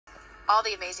all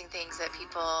the amazing things that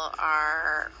people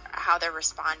are, how they're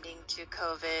responding to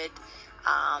COVID,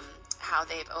 how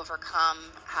they've overcome,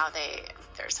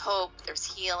 there's hope, there's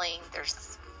healing,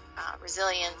 there's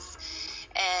resilience.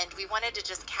 And we wanted to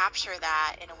just capture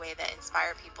that in a way that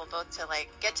inspired people both to like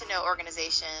get to know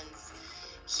organizations,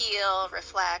 heal,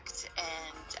 reflect,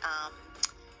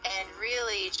 and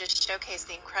really just showcase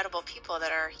the incredible people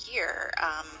that are here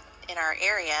in our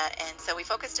area. And so we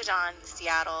focused it on the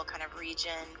Seattle kind of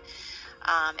region,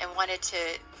 and wanted to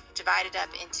divide it up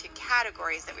into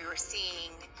categories that we were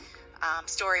seeing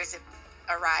stories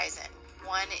arise in.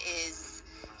 One is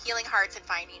healing hearts and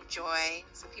finding joy.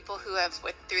 So people who have,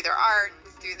 through their art,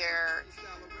 through their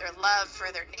love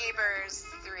for their neighbors,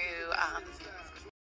 through